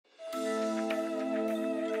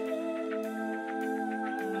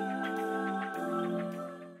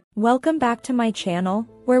Welcome back to my channel,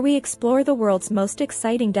 where we explore the world's most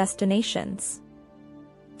exciting destinations.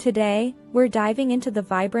 Today, we're diving into the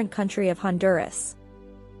vibrant country of Honduras.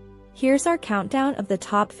 Here's our countdown of the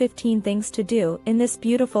top 15 things to do in this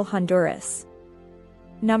beautiful Honduras.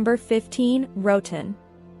 Number 15, Roatan.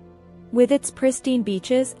 With its pristine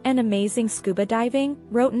beaches and amazing scuba diving,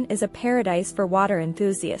 Roatan is a paradise for water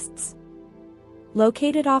enthusiasts.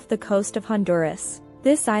 Located off the coast of Honduras,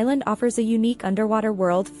 this island offers a unique underwater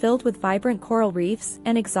world filled with vibrant coral reefs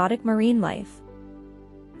and exotic marine life.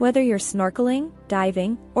 Whether you're snorkeling,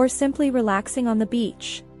 diving, or simply relaxing on the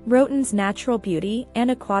beach, Roatan's natural beauty and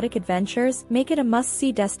aquatic adventures make it a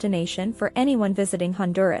must-see destination for anyone visiting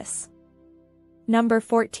Honduras. Number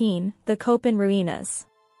 14, the Copan Ruinas.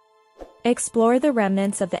 Explore the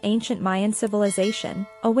remnants of the ancient Mayan civilization,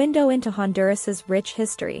 a window into Honduras's rich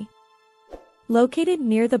history. Located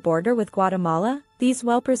near the border with Guatemala, these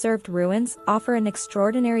well-preserved ruins offer an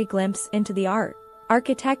extraordinary glimpse into the art,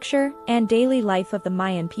 architecture, and daily life of the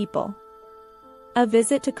Mayan people. A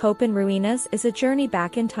visit to Copan Ruinas is a journey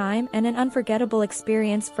back in time and an unforgettable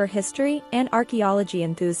experience for history and archaeology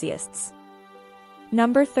enthusiasts.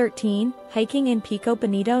 Number 13, hiking in Pico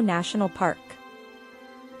Bonito National Park.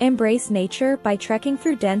 Embrace nature by trekking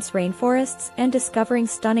through dense rainforests and discovering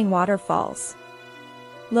stunning waterfalls.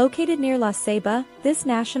 Located near La Ceiba, this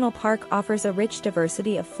national park offers a rich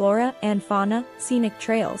diversity of flora and fauna, scenic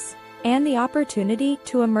trails, and the opportunity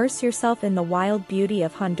to immerse yourself in the wild beauty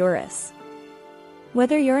of Honduras.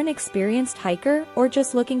 Whether you're an experienced hiker or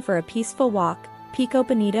just looking for a peaceful walk, Pico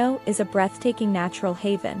Bonito is a breathtaking natural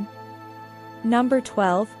haven. Number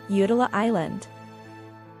 12, Utila Island.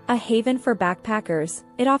 A haven for backpackers,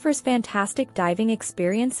 it offers fantastic diving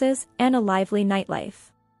experiences and a lively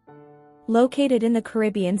nightlife. Located in the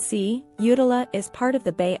Caribbean Sea, Utila is part of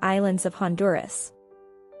the Bay Islands of Honduras.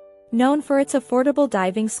 Known for its affordable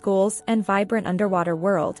diving schools and vibrant underwater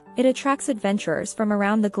world, it attracts adventurers from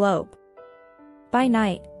around the globe. By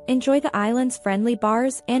night, enjoy the island's friendly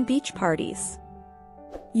bars and beach parties.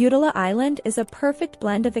 Utila Island is a perfect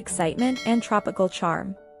blend of excitement and tropical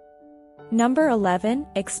charm. Number 11,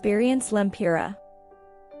 experience Lempira.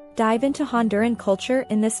 Dive into Honduran culture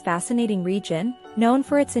in this fascinating region, known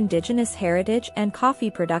for its indigenous heritage and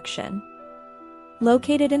coffee production.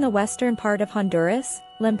 Located in the western part of Honduras,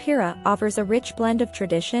 Lempira offers a rich blend of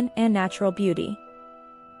tradition and natural beauty.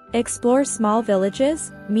 Explore small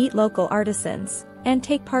villages, meet local artisans, and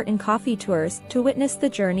take part in coffee tours to witness the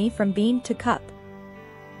journey from bean to cup.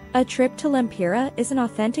 A trip to Lempira is an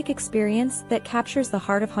authentic experience that captures the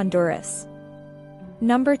heart of Honduras.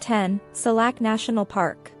 Number 10, Salac National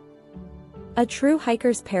Park. A true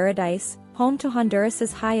hiker's paradise, home to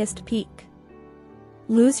Honduras's highest peak.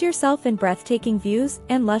 Lose yourself in breathtaking views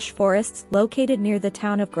and lush forests located near the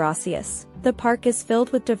town of Gracias. The park is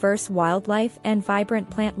filled with diverse wildlife and vibrant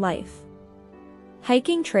plant life.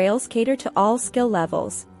 Hiking trails cater to all skill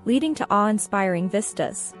levels, leading to awe-inspiring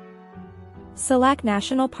vistas. Salac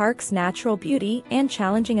National Park's natural beauty and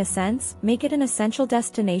challenging ascents make it an essential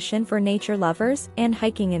destination for nature lovers and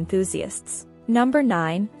hiking enthusiasts. Number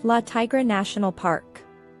 9, La Tigra National Park.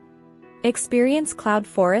 Experience cloud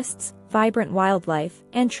forests, vibrant wildlife,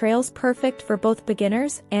 and trails perfect for both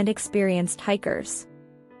beginners and experienced hikers.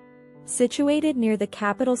 Situated near the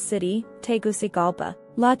capital city, Tegucigalpa,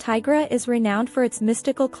 La Tigra is renowned for its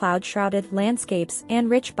mystical cloud-shrouded landscapes and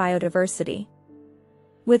rich biodiversity.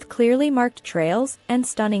 With clearly marked trails and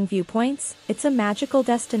stunning viewpoints, it's a magical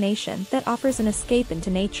destination that offers an escape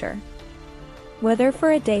into nature. Whether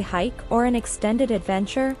for a day hike or an extended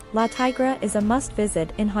adventure, La Tigra is a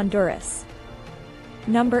must-visit in Honduras.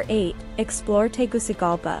 Number 8, explore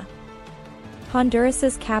Tegucigalpa.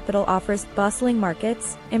 Honduras's capital offers bustling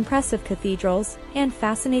markets, impressive cathedrals, and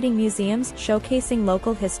fascinating museums showcasing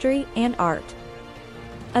local history and art.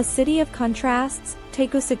 A city of contrasts,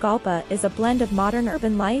 Tegucigalpa is a blend of modern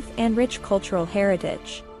urban life and rich cultural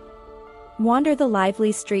heritage. Wander the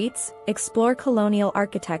lively streets, explore colonial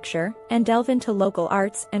architecture, and delve into local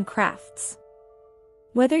arts and crafts.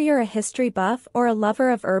 Whether you're a history buff or a lover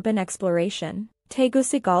of urban exploration,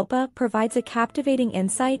 Tegucigalpa provides a captivating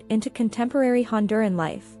insight into contemporary Honduran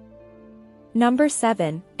life. Number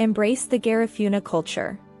 7, embrace the Garifuna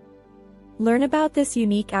culture. Learn about this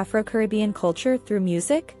unique Afro-Caribbean culture through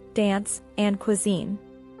music, dance, and cuisine.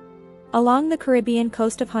 Along the Caribbean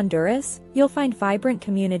coast of Honduras, you'll find vibrant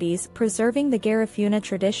communities preserving the Garifuna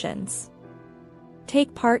traditions.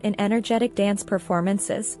 Take part in energetic dance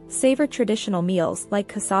performances, savor traditional meals like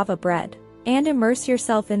cassava bread, and immerse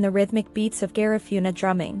yourself in the rhythmic beats of Garifuna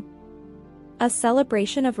drumming. A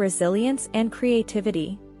celebration of resilience and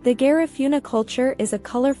creativity, The Garifuna culture is a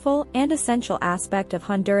colorful and essential aspect of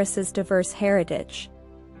Honduras's diverse heritage.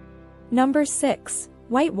 Number 6.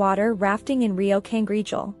 Whitewater rafting in Rio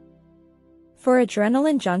Cangrejal. For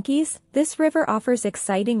adrenaline junkies, this river offers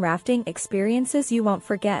exciting rafting experiences you won't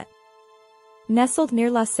forget. Nestled near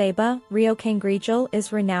La Ceiba, Rio Cangrejal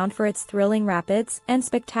is renowned for its thrilling rapids and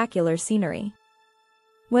spectacular scenery.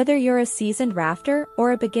 Whether you're a seasoned rafter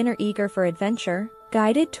or a beginner eager for adventure,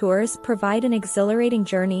 guided tours provide an exhilarating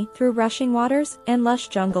journey through rushing waters and lush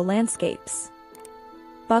jungle landscapes.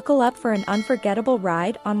 Buckle up for an unforgettable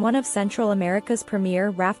ride on one of Central America's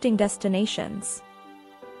premier rafting destinations.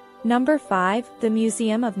 Number 5. The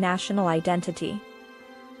Museum of National Identity.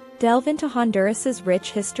 Delve into Honduras's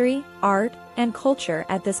rich history, art, and culture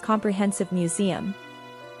at this comprehensive museum.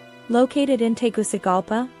 Located in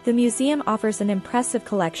Tegucigalpa, the museum offers an impressive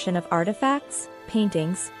collection of artifacts,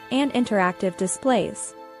 paintings, and interactive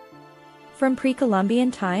displays. From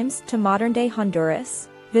pre-Columbian times to modern-day Honduras,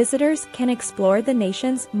 visitors can explore the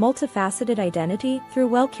nation's multifaceted identity through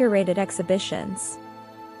well-curated exhibitions.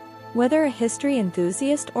 Whether a history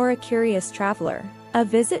enthusiast or a curious traveler, a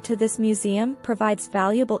visit to this museum provides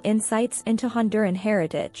valuable insights into Honduran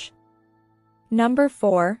heritage. Number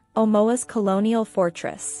 4. Omoa's Colonial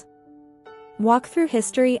Fortress. Walk through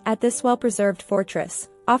history at this well-preserved fortress,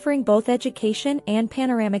 offering both education and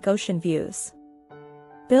panoramic ocean views.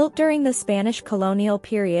 Built during the Spanish colonial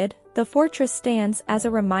period, the fortress stands as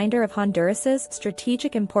a reminder of Honduras's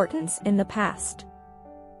strategic importance in the past.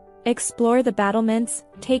 Explore the battlements,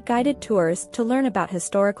 take guided tours to learn about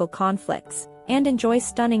historical conflicts, and enjoy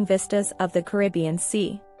stunning vistas of the Caribbean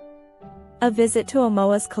Sea. A visit to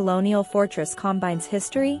Omoa's colonial fortress combines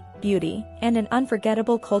history, beauty, and an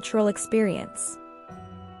unforgettable cultural experience.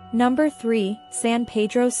 Number 3. San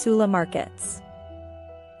Pedro Sula Markets.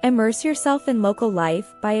 Immerse yourself in local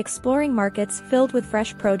life by exploring markets filled with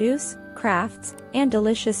fresh produce, crafts, and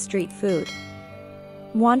delicious street food.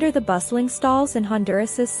 Wander the bustling stalls in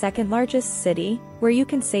Honduras's second-largest city, where you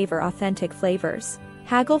can savor authentic flavors,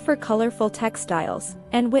 haggle for colorful textiles,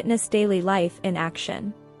 and witness daily life in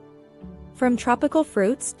action. From tropical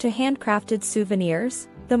fruits to handcrafted souvenirs,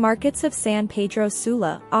 the markets of San Pedro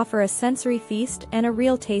Sula offer a sensory feast and a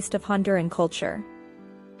real taste of Honduran culture.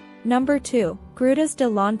 Number 2. Grutas de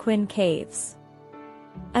Lanquin Caves.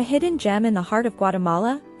 A hidden gem in the heart of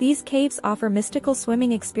Guatemala, these caves offer mystical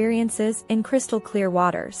swimming experiences in crystal-clear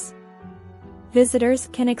waters. Visitors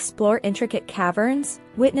can explore intricate caverns,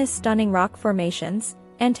 witness stunning rock formations,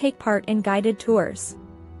 and take part in guided tours.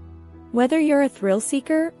 Whether you're a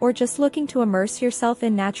thrill-seeker or just looking to immerse yourself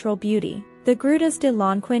in natural beauty, the Grutas de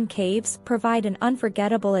Lanquin Caves provide an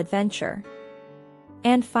unforgettable adventure.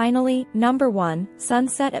 And finally, number 1.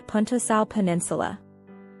 Sunset at Punta Sal Peninsula.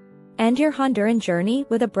 End your Honduran journey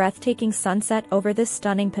with a breathtaking sunset over this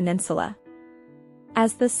stunning peninsula.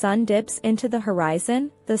 As the sun dips into the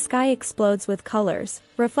horizon, the sky explodes with colors,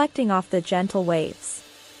 reflecting off the gentle waves.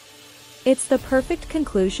 It's the perfect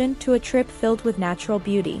conclusion to a trip filled with natural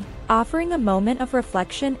beauty, offering a moment of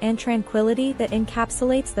reflection and tranquility that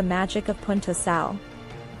encapsulates the magic of Punta Sal.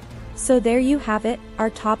 So there you have it,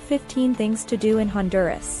 our top 15 things to do in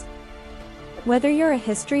Honduras. Whether you're a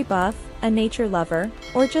history buff, a nature lover,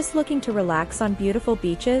 or just looking to relax on beautiful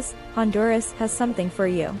beaches, Honduras has something for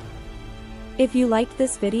you. If you liked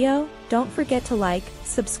this video, don't forget to like,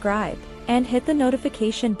 subscribe, and hit the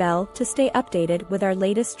notification bell to stay updated with our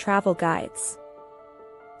latest travel guides.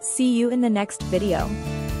 See you in the next video.